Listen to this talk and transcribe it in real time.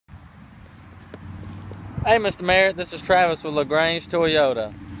Hey, Mr. Merritt, this is Travis with LaGrange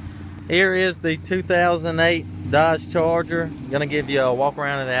Toyota. Here is the 2008 Dodge Charger. Gonna give you a walk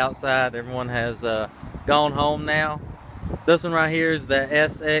around at the outside. Everyone has gone home now. This one right here is the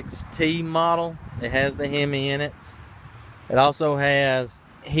SXT model. It has the Hemi in it. It also has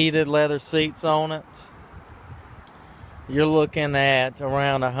heated leather seats on it. You're looking at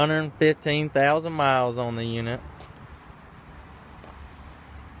around 115,000 miles on the unit.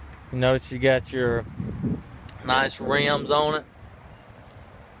 You notice you got your nice rims on it.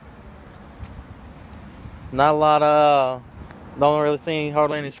 Not a lot of, don't really see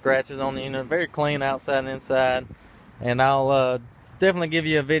hardly any scratches on the unit. Very clean outside and inside. And I'll definitely give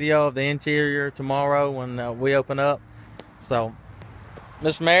you a video of the interior tomorrow when we open up. So,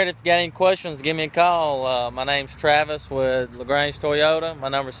 Mr. Merritt, if you got any questions, give me a call. My name's Travis with LaGrange Toyota. My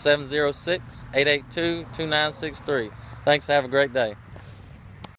number is 706-882-2963. Thanks. Have a great day.